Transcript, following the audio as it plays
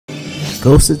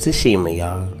Ghost of Tsushima,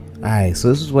 y'all. Alright, so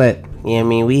this is what, you know what I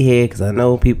mean, we here because I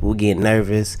know people get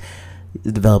nervous.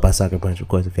 It's developed by Sucker Punch, of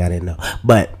course, if y'all didn't know.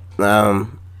 But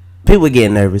people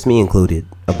get nervous, me included,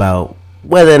 about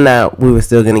whether or not we were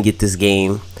still gonna get this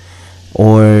game,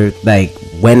 or like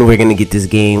when we're gonna get this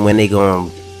game, when they gonna,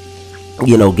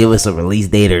 you know, give us a release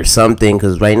date or something.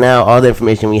 Because right now, all the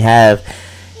information we have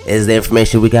is the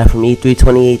information we got from E3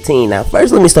 2018. Now,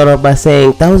 first, let me start off by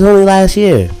saying that was only last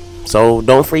year, so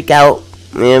don't freak out.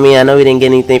 You know what I mean? I know we didn't get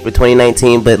anything for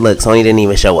 2019, but look, Sony didn't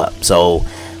even show up, so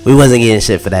we wasn't getting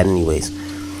shit for that anyways.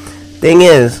 Thing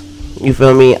is, you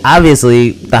feel me?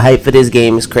 Obviously, the hype for this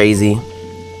game is crazy.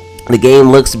 The game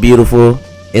looks beautiful.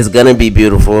 It's gonna be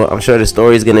beautiful. I'm sure the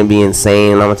story is gonna be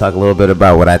insane. I'm gonna talk a little bit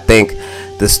about what I think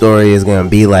the story is gonna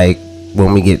be like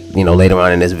when we get, you know, later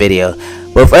on in this video.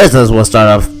 But first, we'll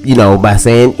start off, you know, by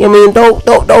saying, you know what I mean,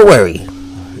 don't worry.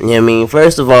 You know what I mean?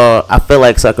 First of all, I feel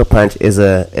like Sucker Punch is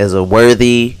a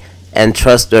worthy and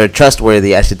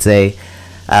trustworthy, I should say,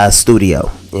 studio.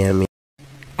 You know what I mean?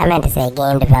 I meant to say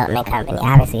game development company.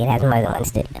 Obviously, it has more than one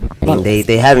studio.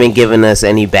 They haven't given us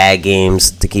any bad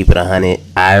games, to keep it 100.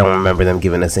 I don't remember them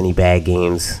giving us any bad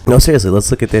games. No, seriously,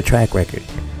 let's look at their track record.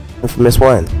 Infamous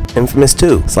 1, Infamous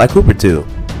 2, Sly Cooper 2,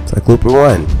 Sly Cooper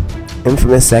 1,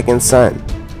 Infamous Second Son.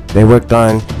 They worked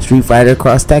on Street Fighter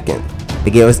Cross Tekken. They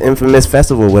gave us Infamous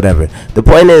Festival, whatever. The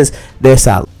point is, they're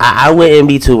solid. I wouldn't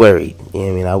be too worried. You know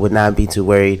what I mean? I would not be too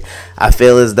worried. I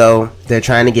feel as though they're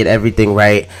trying to get everything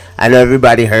right. I know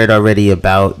everybody heard already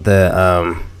about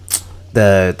the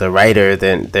writer,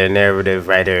 the narrative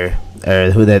writer, or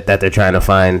who that they're trying to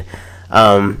find.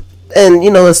 And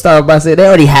you know, let's start by saying they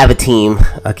already have a team.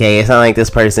 Okay, it's not like this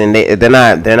person. They're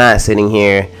not sitting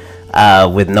here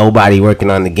with nobody working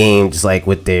on the game, just like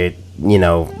with their, you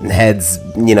know, heads,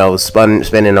 you know,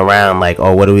 spinning around like,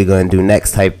 oh, what are we going to do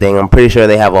next type thing. I'm pretty sure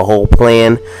they have a whole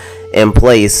plan in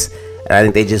place, and I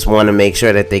think they just want to make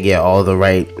sure that they get all the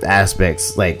right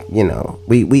aspects. Like, you know,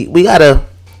 we gotta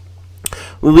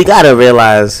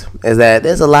realize is that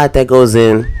there's a lot that goes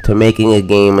into making a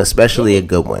game, especially a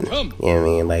good one. You know what I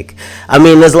mean? Like, I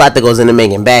mean, there's a lot that goes into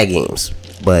making bad games,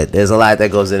 but there's a lot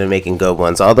that goes into making good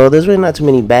ones. Although there's really not too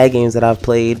many bad games that I've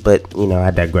played, but you know,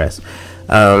 I digress.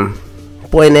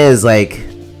 Point is, like,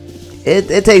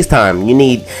 it takes time. You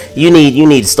need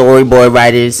storyboard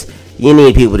writers. You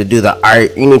need people to do the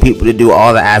art. You need people to do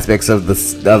all the aspects of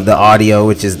the audio,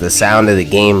 which is the sound of the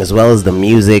game, as well as the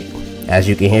music, as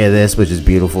you can hear this, which is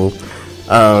beautiful. You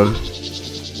know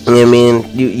what I mean?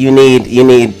 You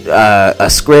need a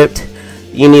script.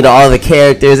 You need all the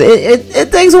characters.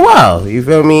 It takes a while. You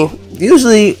feel me?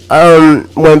 Usually,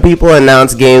 when people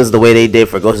announce games the way they did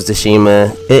for Ghost of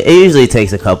Tsushima, it usually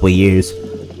takes a couple years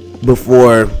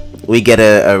before we get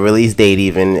a release date,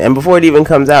 even, and before it even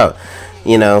comes out.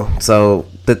 You know, so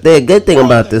the good thing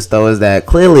about this though is that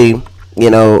clearly, you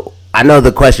know, I know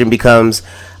the question becomes,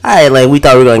 all right, like, we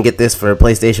thought we were gonna get this for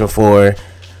PlayStation 4.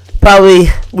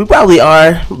 We probably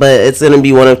are, but it's gonna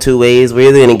be one of two ways. We're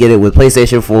either gonna get it with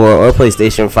PlayStation 4 or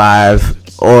PlayStation 5,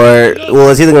 or,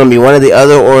 well, it's either gonna be one or the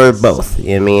other, or both. You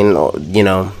know what I mean? Or, you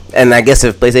know, and I guess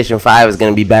if PlayStation 5 is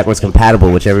gonna be backwards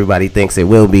compatible, which everybody thinks it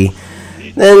will be,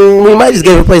 then we might just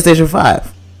give it PlayStation 5.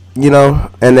 You know,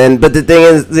 and then, but the thing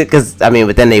is, because I mean,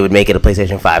 but then they would make it a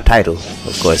PlayStation 5 title.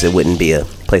 Of course, it wouldn't be a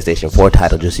PlayStation 4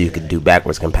 title, just so you could do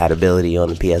backwards compatibility on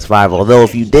the PS5. Although,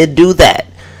 if you did do that,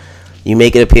 you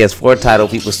make it a PS4 title,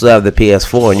 people still have the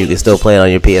PS4, and you can still play it on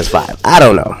your PS5. I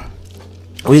don't know.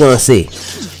 We're gonna see.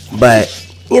 But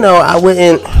you know, I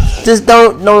wouldn't. Just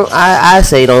don't. I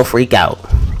say don't freak out.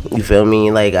 You feel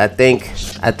me? Like, I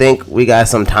think we got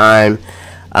some time.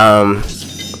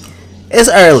 It's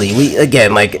early.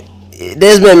 Like,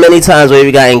 there's been many times where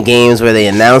we got in games where they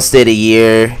announced it a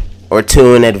year or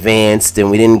two in advance,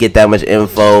 and we didn't get that much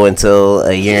info until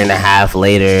a year and a half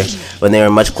later, when they were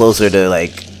much closer to,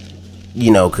 like,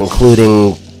 you know,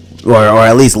 concluding or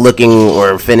at least looking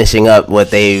or finishing up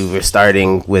what they were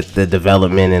starting with the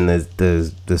development and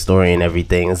the story and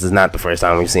everything. This is not the first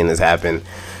time we've seen this happen.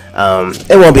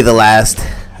 It won't be the last.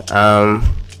 And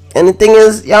the thing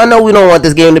is, y'all know we don't want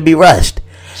this game to be rushed.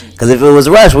 Because if it was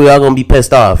rushed, we all gonna be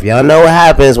pissed off. Y'all know what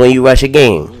happens when you rush a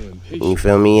game. You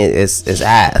feel me? It's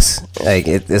ass. Like,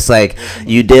 it's like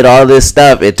you did all this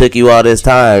stuff. It took you all this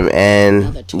time,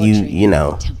 and you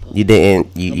know you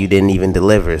didn't even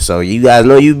deliver. So you guys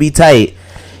know you'd be tight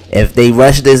if they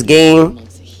rushed this game.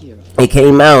 It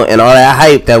came out, and all that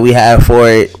hype that we had for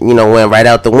it, you know, went right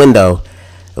out the window.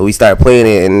 We start playing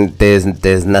it, and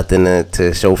there's nothing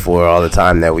to show for all the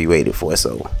time that we waited for.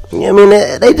 So, I mean,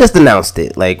 they just announced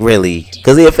it, like, really,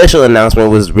 because the official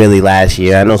announcement was really last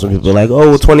year. I know some people are like,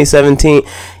 oh, 2017.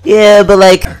 Yeah, but,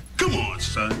 like, come on,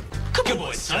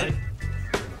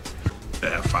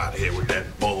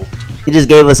 He just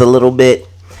gave us a little bit.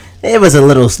 It was a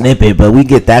little snippet, but we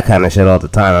get that kind of shit all the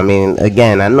time. I mean,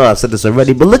 again, I know I've said this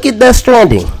already, but look at Death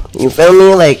Stranding. You feel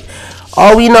me? Like,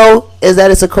 all we know is that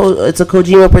it's a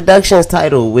Kojima Productions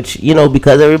title, which, you know,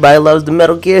 because everybody loves the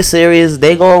Metal Gear series,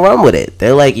 they gonna run with it.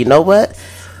 They're like, you know what?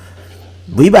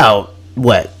 We about,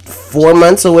 4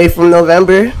 months away from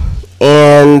November,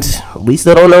 and we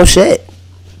still don't know shit.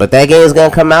 But that game is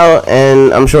gonna come out,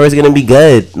 and I'm sure it's gonna be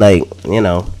good. Like, you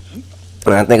know,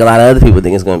 and I think a lot of other people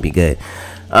think it's gonna be good.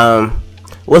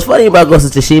 What's funny about Ghost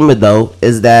of Tsushima though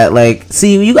is that, like,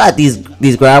 see, you got these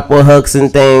grapple hooks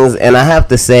and things, and I have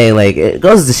to say, like,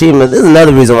 Ghost of Tsushima, this is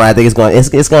another reason why I think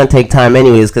it's going to take time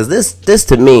anyways, because this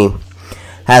to me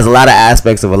has a lot of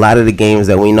aspects of a lot of the games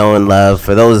that we know and love.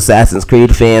 For those Assassin's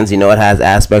Creed fans, you know, it has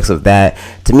aspects of that.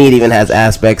 To me, it even has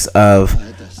aspects of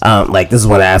like, this is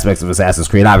one of the aspects of Assassin's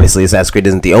Creed. Obviously, Assassin's Creed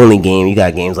isn't the only game. You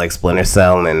got games like Splinter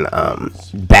Cell and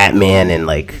Batman and,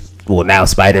 like, well, now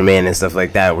Spider-Man and stuff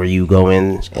like that, where you go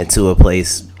into a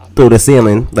place through the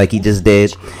ceiling like he just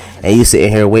did, and you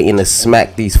sitting here waiting to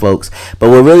smack these folks. But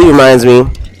what really reminds me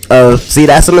of, see,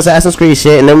 that's some Assassin's Creed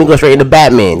shit, and then we go straight into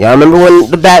Batman. Y'all remember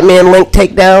when the Batman Link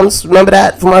takedowns? Remember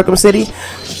that from Arkham City?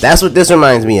 That's what this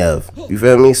reminds me of. You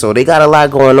feel me? So they got a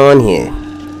lot going on here.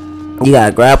 You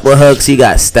got grapple hooks. You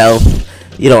got stealth.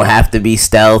 You don't have to be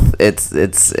stealth.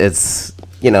 It's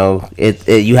you know,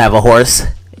 you have a horse.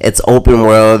 It's open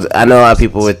world. I know a lot of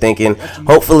people were thinking,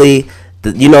 hopefully,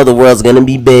 the world's gonna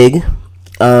be big.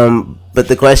 But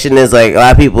the question is, like, a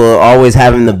lot of people always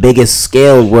having the biggest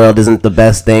scale world isn't the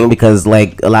best thing, because,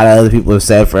 like, a lot of other people have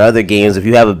said for other games, if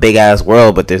you have a big ass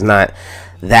world but there's not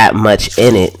that much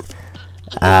in it,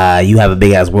 you have a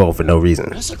big ass world for no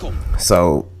reason.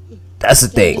 So that's the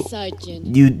thing.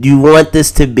 You want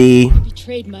this to be.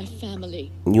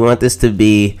 You want this to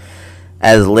be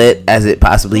as lit as it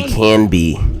possibly can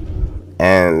be.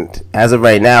 And as of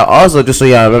right now, also, just so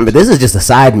y'all remember, this is just a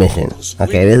side mission.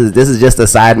 Okay, this is just a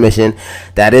side mission.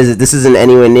 This isn't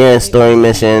anywhere near a story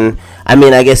mission. I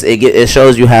mean, I guess it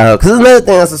shows you how. Because another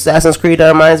thing that's Assassin's Creed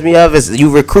that reminds me of is you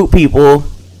recruit people.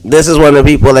 This is one of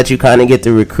the people that you kind of get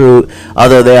to recruit,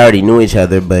 although they already knew each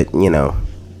other. But you know,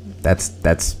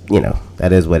 that's you know,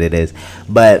 that is what it is.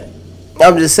 But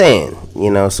I'm just saying,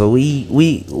 you know, so we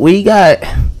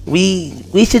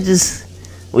should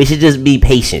just be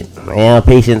patient. You know,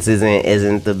 patience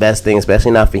isn't the best thing,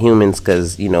 especially not for humans,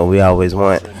 because, you know, we always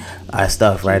want our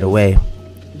stuff right away.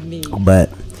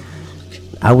 But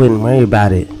I wouldn't worry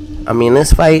about it. I mean,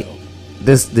 this fight,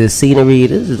 this scenery,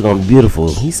 this is gonna be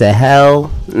beautiful. He said,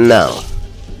 hell no.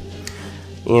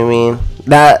 You know what I mean?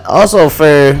 That also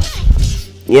for,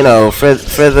 you know, for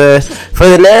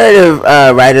the narrative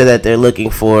writer that they're looking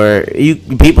for,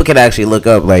 people can actually look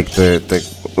up, like,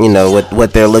 the you know,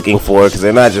 what they're looking for, because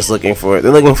they're not just looking for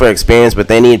experience, but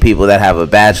they need people that have a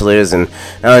bachelor's, and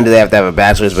not only do they have to have a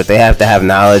bachelor's, but they have to have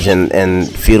knowledge and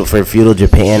feudal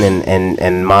Japan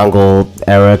and Mongol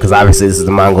era, because obviously this is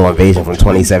the Mongol invasion from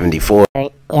 2074. Yeah,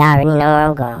 I already know where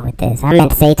I'm going with this. I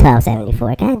meant to say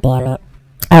 1274. God damn it.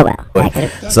 Oh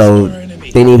well. So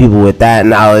they need people with that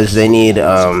knowledge. They need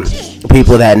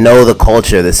people that know the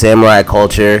culture, the samurai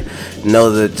culture,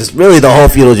 know just really the whole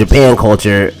feudal Japan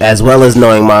culture, as well as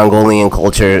knowing Mongolian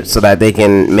culture, so that they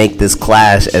can make this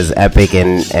clash as epic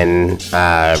and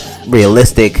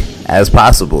realistic as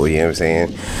possible. You know what I'm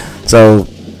saying? So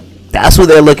that's what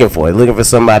they're looking for. They're looking for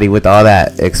somebody with all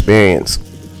that experience.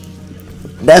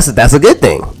 That's a good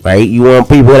thing, right? You want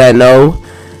people that know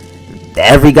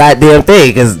every goddamn thing,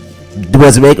 because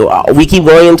we keep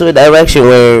going into a direction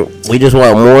where we just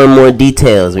want more and more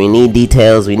details. We need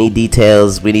details. We need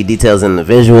details. We need details in the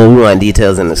visual. We want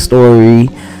details in the story.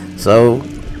 So, you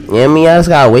know what I mean? I just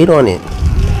gotta wait on it.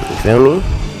 You feel me?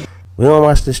 We gonna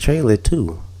watch this trailer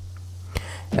too.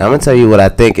 And I'm gonna tell you what I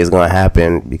think is gonna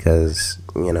happen, because,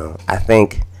 you know, I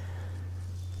think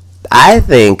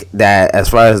that as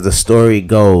far as the story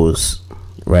goes,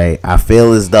 right, I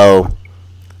feel as though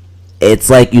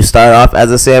it's like you start off as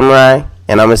a samurai,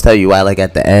 and I'm gonna tell you why, like,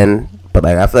 at the end. But,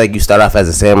 like, I feel like you start off as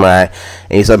a samurai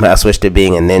and you somehow switch to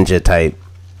being a ninja type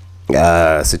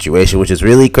situation, which is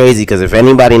really crazy, because if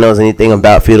anybody knows anything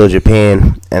about feudal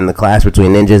Japan and the clash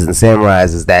between ninjas and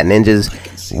samurais, is that ninjas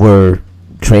were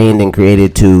trained and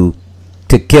created to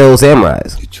kill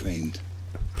samurais.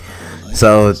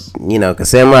 So, you know,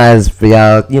 because samurais, for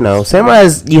y'all, you know,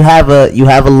 samurais, you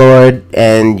have a lord,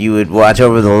 and you would watch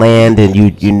over the land, and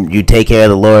you take care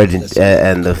of the lord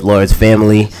and the lord's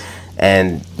family,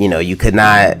 and, you know, you could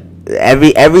not,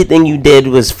 everything you did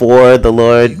was for the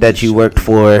lord that you worked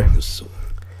for.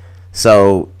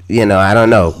 So, you know, I don't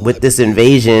know, with this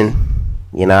invasion,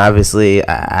 You know, obviously,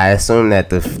 I assume that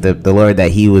the lord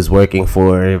that he was working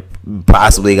for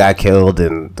possibly got killed,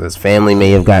 and his family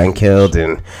may have gotten killed,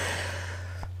 and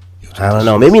I don't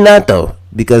know, maybe not though,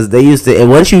 because they used to. And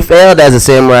once you failed as a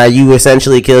samurai, you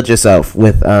essentially killed yourself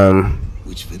with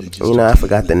you know, I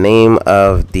forgot the name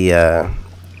of the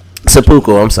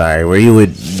seppuku. I'm sorry, where you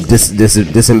would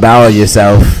disembowel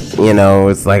yourself. You know,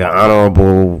 it's like an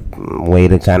honorable way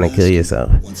to kind of kill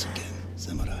yourself. Once again,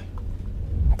 samurai.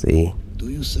 See. Do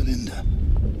you surrender?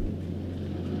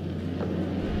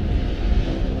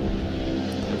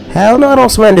 Hell no, I don't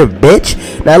surrender,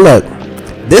 bitch. Now look,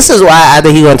 this is why I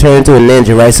think he gonna turn into a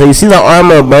ninja, right? So you see the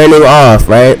armor burning off,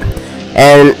 right?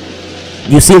 And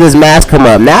you see this mask come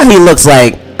up. Now he looks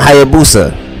like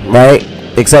Hayabusa, right?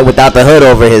 Except without the hood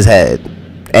over his head.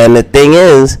 And the thing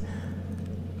is,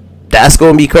 that's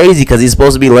gonna be crazy because he's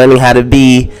supposed to be learning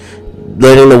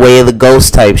the way of the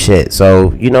ghost type shit.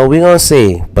 So, you know, we're gonna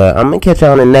see. But I'm gonna catch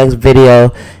y'all in the next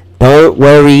video. Don't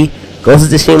worry. Ghost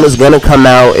of Tsushima is gonna come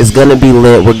out. It's gonna be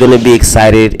lit. We're gonna be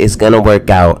excited. It's gonna work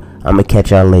out. I'm gonna catch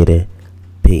y'all later.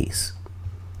 Peace.